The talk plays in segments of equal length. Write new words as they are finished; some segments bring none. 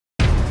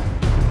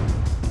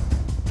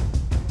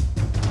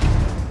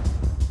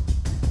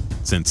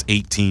Since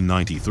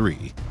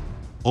 1893,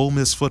 Ole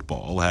Miss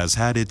football has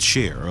had its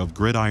share of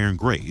gridiron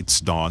greats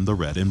don the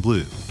red and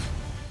blue.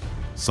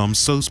 Some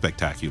so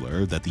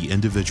spectacular that the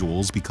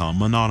individuals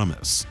become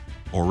anonymous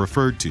or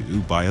referred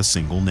to by a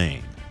single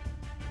name.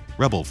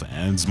 Rebel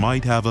fans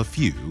might have a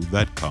few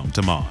that come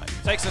to mind.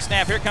 Takes the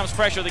snap, here comes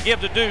pressure, the give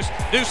to Deuce.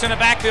 Deuce in the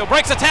backfield,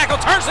 breaks the tackle,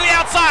 turns to the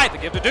outside. The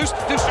give to Deuce,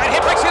 Deuce right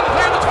hit, breaks in the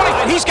player at the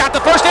 20. And he's got the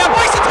first down,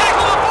 breaks the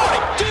tackle to the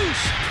 40.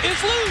 Deuce is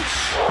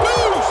loose.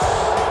 Deuce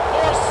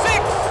for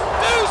 6.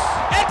 Deuce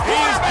at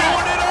quarterback. He's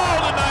doing it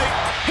all tonight.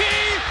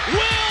 He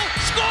will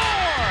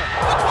score.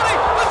 The 20,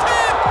 the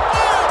 10,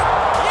 5.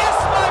 Yes,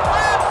 my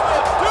friends, the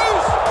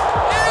Deuce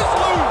is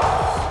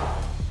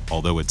loose.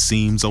 Although it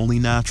seems only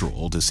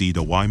natural to see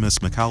Deuce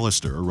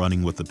McAllister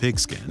running with the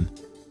pigskin,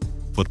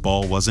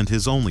 football wasn't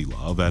his only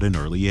love at an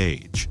early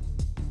age.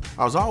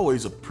 I was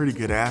always a pretty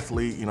good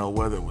athlete, you know,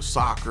 whether it was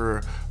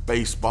soccer,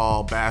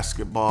 baseball,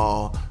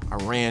 basketball, I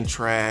ran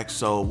track,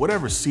 so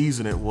whatever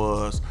season it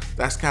was,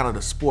 that's kind of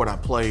the sport I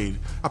played.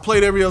 I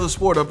played every other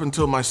sport up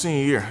until my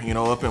senior year, you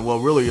know, up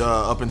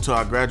until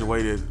I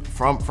graduated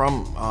from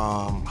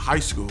high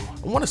school.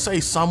 I want to say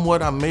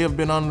somewhat I may have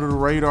been under the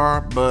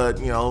radar, but,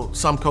 you know,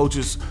 some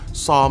coaches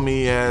saw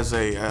me as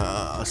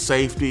a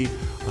safety,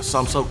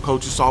 some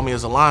coaches saw me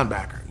as a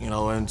linebacker, you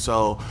know, and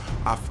so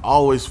I've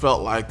always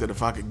felt like that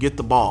if I could get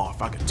the ball,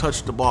 if I could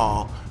touch the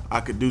ball, I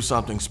could do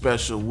something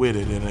special with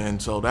it,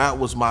 and so that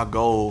was my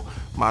goal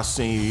my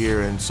senior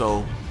year. And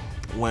so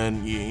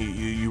when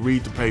you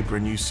read the paper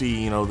and you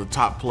see, you know, the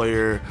top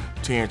player,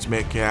 Terrence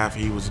Metcalf,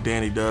 he was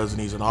Danny Dozen,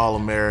 he's an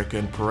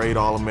All-American, Parade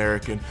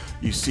All-American.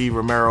 You see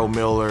Romero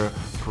Miller,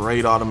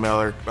 Parade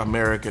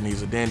All-American,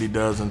 he's a Dandy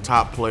Dozen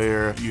top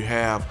player. You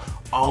have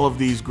all of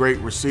these great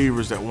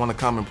receivers that want to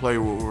come and play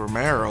with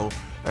Romero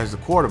as the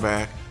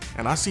quarterback,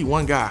 and I see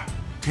one guy,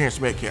 Terrence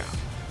Metcalf,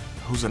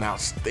 who's an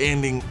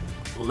outstanding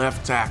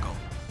left tackle.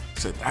 I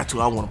said, that's who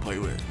I want to play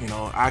with. You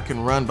know, I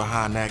can run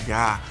behind that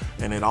guy,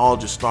 and it all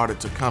just started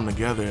to come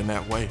together in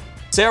that way.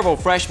 Several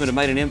freshmen have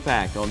made an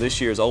impact on this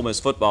year's Ole Miss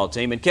football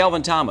team, and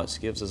Kelvin Thomas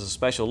gives us a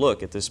special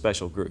look at this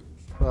special group.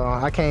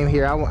 I came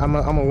here, I'm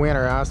a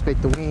winner, I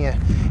expect to win,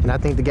 and I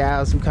think the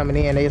guys who coming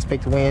in, they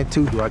expect to win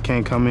too. I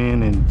can't come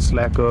in and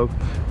slack up,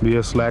 be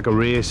a slacker,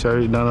 red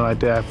shirt, nothing like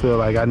that. I feel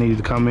like I needed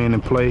to come in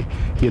and play,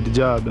 get the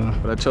job done.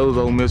 But I chose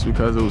Ole Miss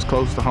because it was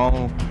close to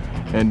home,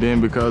 and then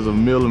because of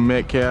Miller,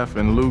 Metcalf,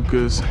 and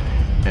Lucas,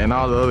 and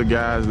all the other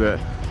guys that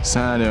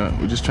signed in.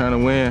 We're just trying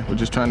to win, we're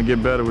just trying to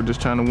get better, we're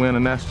just trying to win a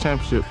national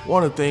championship.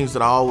 One of the things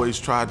that I always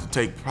tried to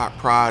take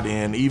pride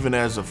in, even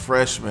as a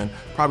freshman,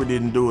 probably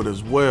didn't do it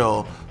as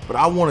well, but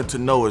I wanted to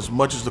know as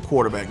much as the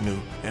quarterback knew.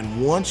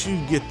 And once you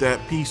get that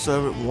piece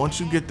of it, once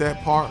you get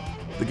that part,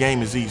 the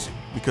game is easy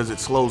because it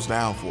slows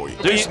down for you.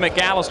 Deuce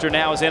McAllister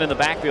now is in the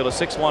backfield, a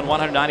 6'1",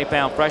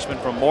 190-pound freshman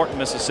from Morton,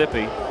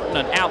 Mississippi.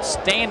 An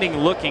outstanding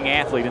looking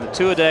athlete. In the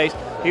two-a-days,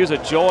 he was a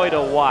joy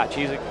to watch.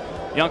 He's a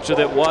youngster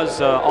that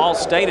was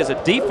all-state as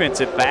a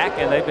defensive back,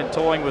 and they've been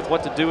toying with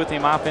what to do with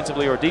him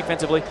offensively or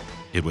defensively.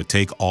 It would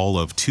take all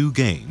of 2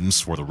 games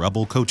for the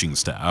Rebel coaching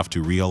staff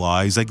to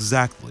realize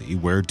exactly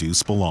where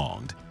Deuce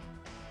belonged.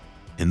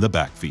 In the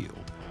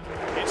backfield.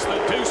 It's the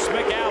Deuce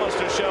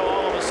McAllister show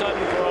all of a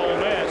sudden for Ole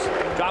Miss.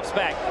 Drops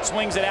back,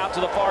 swings it out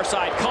to the far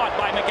side, caught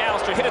by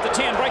McAllister, hit at the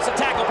 10, breaks a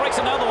tackle, breaks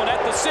another one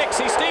at the 6,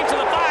 he steams to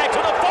the 5, to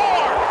the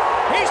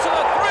 4, he's to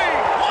the 3.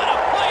 What a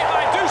play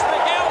by Deuce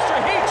McAllister,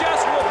 he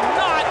just would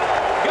not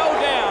go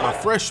down. My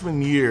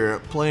freshman year,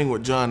 playing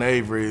with John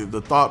Avery,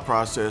 the thought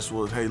process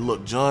was, hey,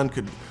 look, John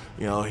could,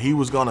 you know, he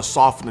was going to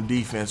soften the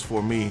defense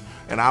for me,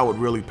 and I would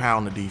really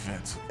pound the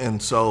defense.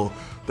 And so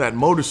that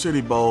Motor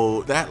City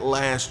Bowl, that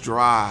last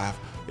drive,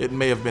 it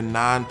may have been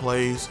 9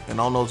 plays,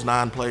 and on those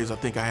 9 plays, I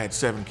think I had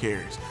 7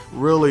 carries.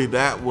 Really,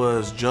 that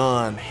was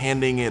John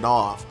handing it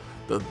off,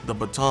 the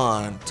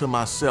baton to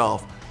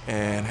myself,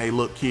 and hey,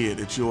 look, kid,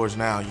 it's yours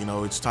now. You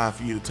know, it's time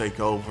for you to take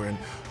over. And,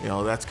 you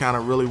know, that's kind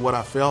of really what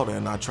I felt,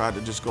 and I tried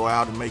to just go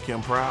out and make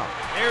him proud.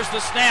 There's the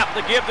snap,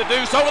 the give to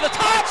Deuce over the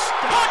top,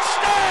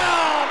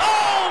 touchdown,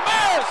 Ole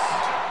Miss!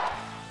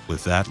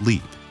 With that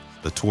leap,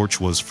 the torch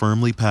was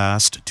firmly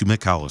passed to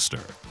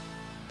McAllister,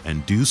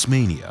 and Deuce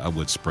Mania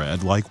would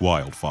spread like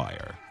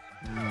wildfire.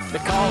 They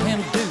call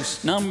him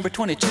Deuce, number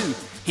 22.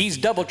 He's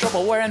double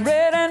trouble wearing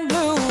red and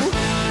blue.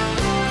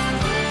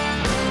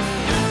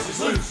 Deuce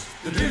is loose,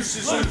 the Deuce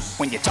is loose.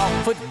 When you talk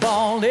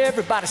football,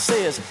 everybody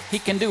says he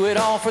can do it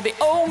all for the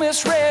Ole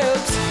Miss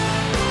Rebs.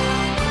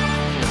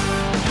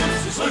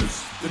 Deuce is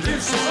loose, the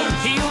Deuce is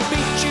loose. He'll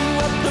beat you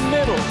up the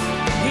middle,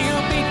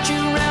 he'll beat you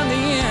around the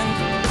end.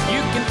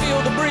 You can feel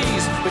the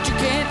breeze, but you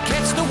can't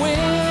catch the wind.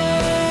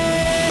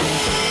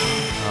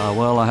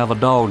 Well, I have a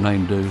dog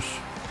named Deuce,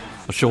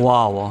 a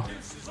Chihuahua.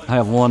 I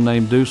have one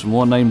named Deuce and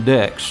one named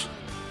Dex.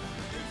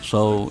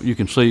 So you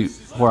can see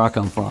where I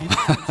come from.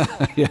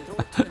 Yeah.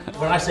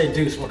 When I say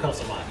Deuce, what comes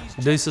to mind?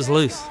 Deuce is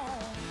loose.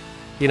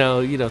 You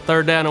know,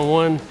 third down and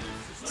 1,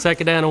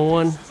 second down and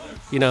 1.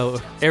 You know,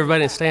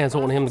 everybody in the stands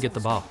wanting him to get the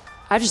ball.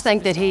 I just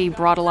think that he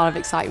brought a lot of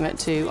excitement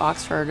to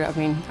Oxford. I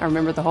mean, I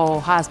remember the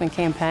whole Heisman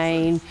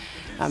campaign.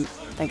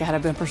 think I had a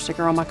bumper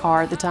sticker on my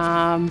car at the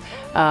time.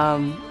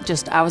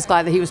 I was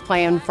glad that he was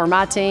playing for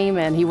my team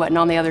and he wasn't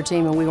on the other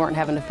team and we weren't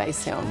having to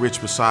face him.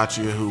 Rich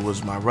Bisaccia, who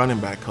was my running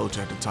back coach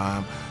at the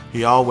time,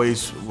 he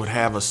always would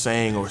have a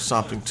saying or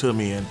something to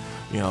me, and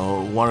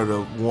one of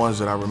the ones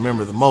that I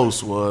remember the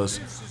most was,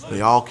 "They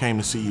all came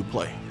to see you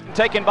play."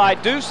 Taken by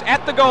Deuce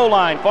at the goal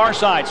line, far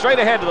side, straight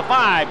ahead to the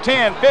 5,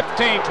 10,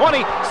 15,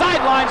 20,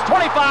 sidelines,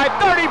 25,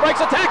 30, breaks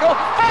a tackle,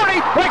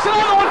 40, breaks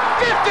another one,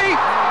 50,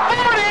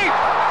 40,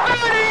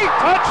 30,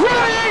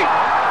 20,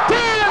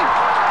 10,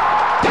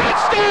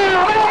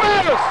 touchdown, Ole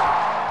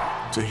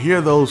Miss! To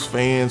hear those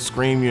fans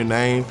scream your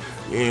name,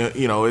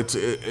 it's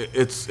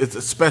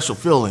a special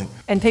feeling.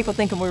 And people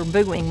thinking we were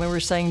booing, we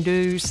were saying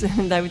Deuce,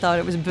 and they thought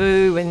it was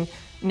boo, and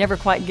never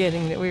quite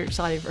getting that we were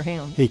excited for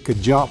him. He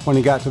could jump when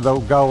he got to the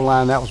goal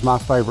line. That was my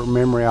favorite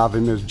memory of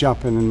him, is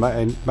jumping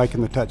and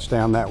making the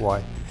touchdown that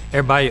way.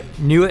 Everybody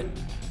knew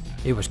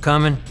it was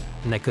coming,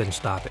 and they couldn't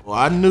stop it. Well,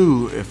 I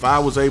knew if I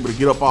was able to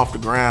get up off the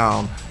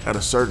ground at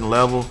a certain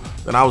level,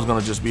 then I was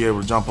going to just be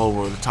able to jump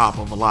over the top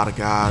of a lot of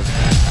guys.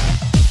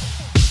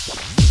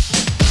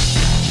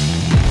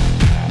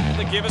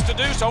 The give is to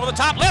Deuce, over the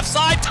top, left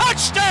side,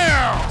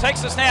 touchdown!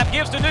 Takes the snap,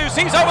 gives to Deuce,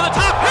 he's over the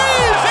top,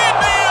 he's in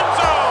the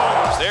end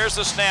zone! There's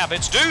the snap,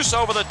 it's Deuce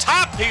over the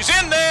top, he's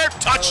in there,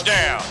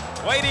 touchdown!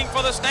 Waiting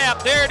for the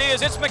snap, there it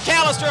is, it's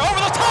McAllister over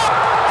the top,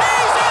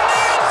 he's in the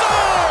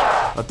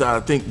end zone! I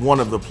think one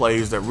of the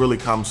plays that really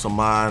comes to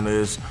mind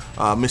is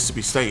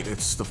Mississippi State.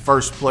 It's the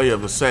first play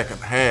of the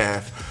second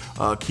half.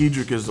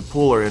 Kedrick is the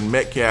puller and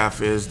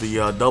Metcalf is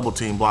the double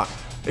team block.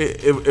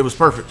 It was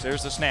perfect.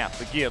 There's the snap,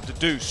 the give to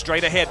Deuce,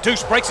 straight ahead.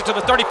 Deuce breaks it to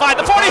the 35,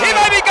 the 40, he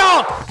may be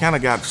gone! I kind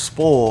of got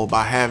spoiled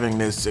by having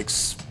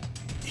this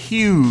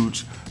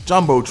huge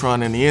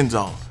jumbotron in the end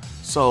zone.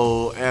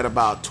 So at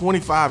about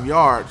 25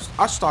 yards,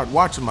 I started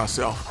watching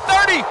myself.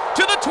 30,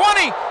 to the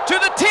 20, to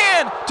the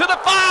 10, to the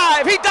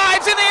 5, he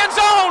dives in the end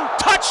zone,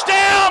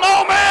 touchdown,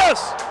 Ole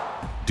Miss!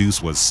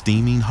 Deuce was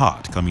steaming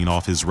hot coming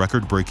off his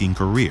record-breaking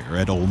career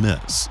at Ole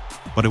Miss,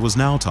 but it was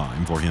now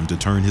time for him to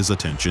turn his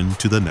attention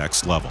to the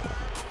next level.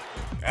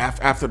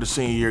 After the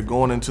senior year,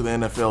 going into the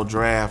NFL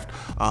draft,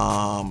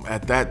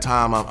 at that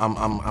time,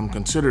 I'm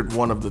considered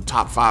one of the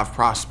top 5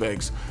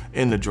 prospects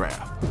in the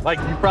draft. Like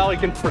you probably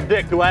can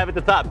predict who I have at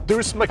the top.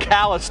 Deuce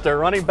McAllister,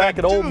 running back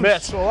at Ole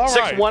Miss.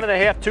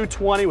 6'1.5",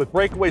 220 with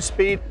breakaway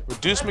speed. With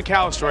Deuce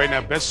McAllister right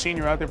now, best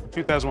senior out there for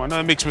 2001.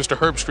 That makes Mr.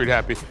 Herbstreit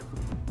happy.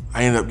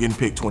 I ended up getting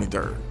picked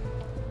 23rd.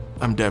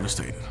 I'm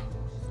devastated.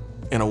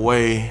 In a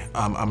way,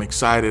 I'm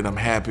excited, I'm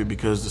happy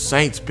because the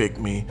Saints picked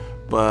me,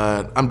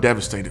 but I'm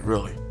devastated,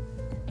 really.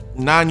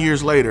 9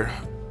 years later,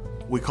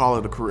 we call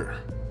it a career.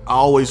 I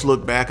always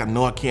look back, I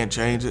know I can't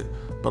change it,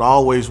 but I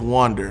always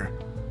wonder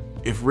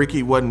if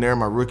Ricky wasn't there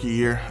my rookie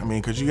year. I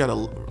mean, because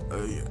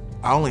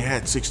I only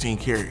had 16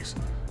 carries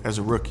as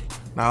a rookie.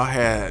 Now I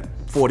had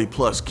 40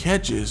 plus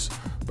catches,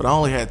 but I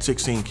only had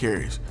 16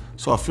 carries.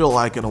 So I feel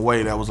like in a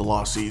way that was a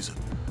lost season.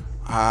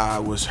 I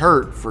was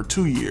hurt for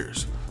 2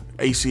 years,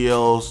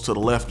 ACLs to the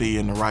left knee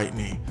and the right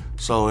knee.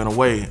 So in a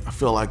way, I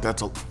feel like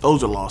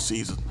those are lost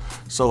seasons.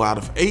 So out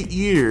of 8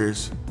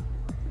 years,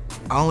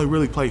 I only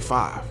really played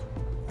 5.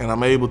 And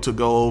I'm able to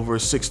go over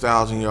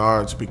 6,000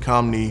 yards,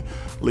 become the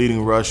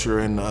leading rusher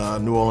in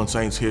New Orleans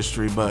Saints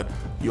history. But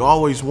you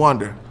always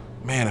wonder,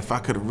 man, if I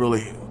could have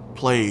really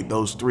played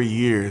those 3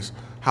 years,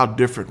 how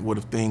different would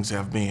have things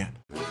have been?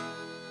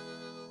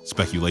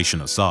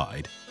 Speculation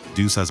aside,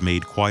 Deuce has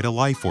made quite a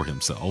life for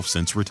himself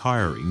since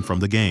retiring from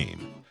the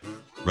game.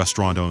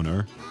 Restaurant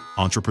owner,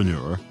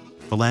 entrepreneur,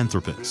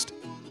 philanthropist,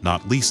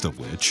 not least of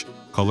which,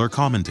 color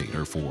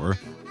commentator for,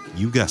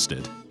 you guessed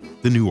it,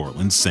 the New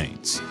Orleans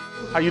Saints.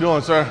 How you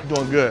doing, sir?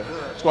 Doing good.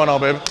 What's going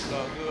on, baby?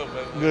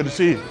 Good to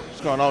see you.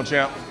 What's going on,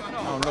 champ?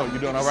 I don't know. You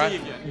doing all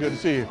right? Good to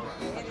see you.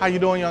 How you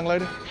doing, young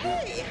lady?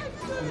 Hey,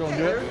 you doing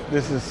good?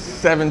 This is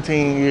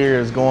 17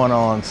 years going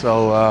on,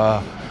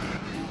 so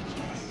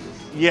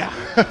yeah.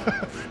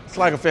 It's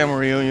like a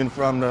family reunion,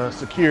 from the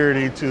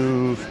security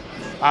to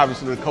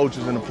obviously the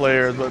coaches and the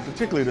players, but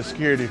particularly the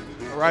security.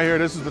 Right here,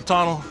 this is the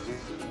tunnel.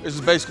 This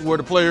is basically where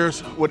the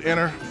players would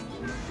enter.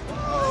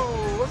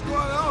 Oh, what's going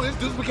on? It's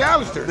Deuce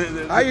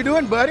McAllister. How you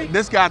doing, buddy?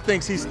 This guy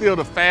thinks he's still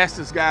the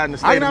fastest guy in the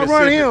state I of not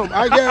Mississippi. run him.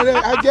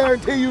 I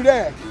guarantee you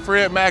that.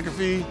 Fred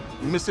McAfee,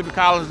 Mississippi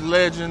College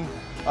legend,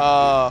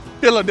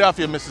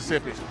 Philadelphia,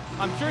 Mississippi.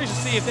 I'm curious to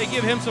see if they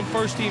give him some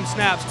first-team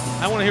snaps.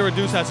 I want to hear what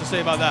Deuce has to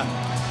say about that.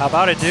 How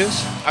about it,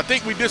 Deuce? I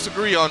think we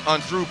disagree on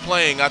Drew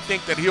playing. I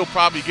think that he'll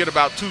probably get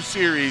about 2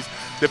 series,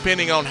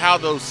 depending on how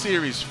those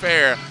series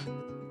fare.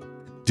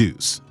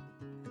 Deuce,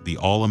 the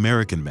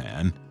All-American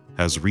man,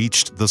 has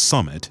reached the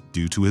summit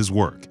due to his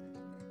work,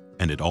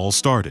 and it all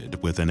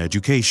started with an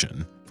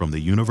education from the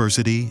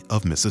University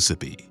of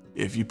Mississippi.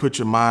 If you put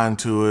your mind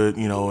to it,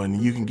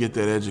 and you can get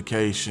that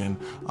education,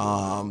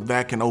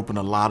 that can open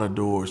a lot of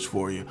doors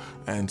for you.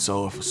 And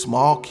so if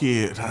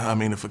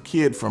a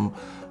kid from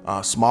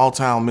small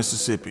town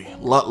Mississippi,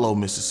 Ludlow,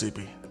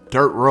 Mississippi,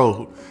 dirt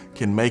road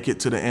can make it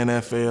to the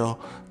NFL,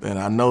 then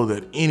I know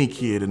that any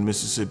kid in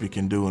Mississippi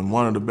can do. And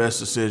one of the best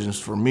decisions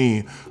for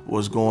me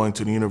was going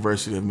to the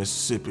University of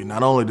Mississippi.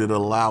 Not only did it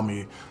allow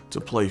me to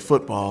play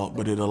football,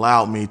 but it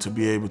allowed me to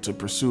be able to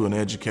pursue an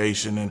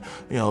education and,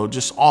 you know,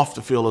 just off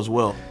the field as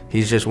well.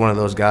 He's just one of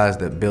those guys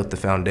that built the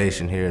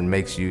foundation here and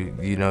makes you,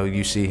 you know,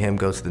 you see him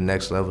go to the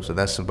next level. So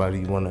that's somebody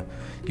you want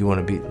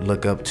to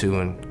look up to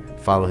and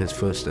follow his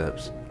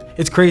footsteps.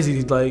 It's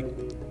crazy, like,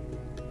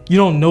 you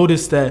don't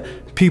notice that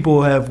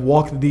people have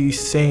walked these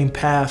same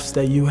paths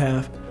that you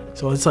have.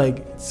 So it's like,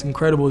 it's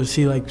incredible to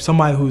see like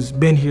somebody who's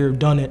been here,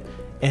 done it,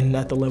 and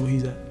at the level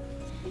he's at.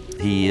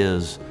 He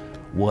is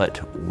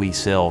what we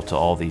sell to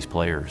all these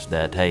players,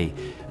 that, hey,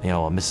 you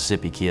know, a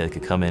Mississippi kid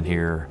could come in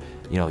here,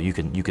 you know, you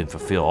can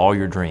fulfill all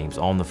your dreams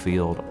on the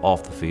field,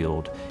 off the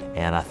field,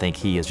 and I think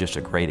he is just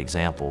a great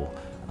example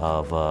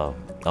of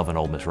an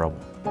Ole Miss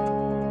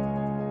Rebel.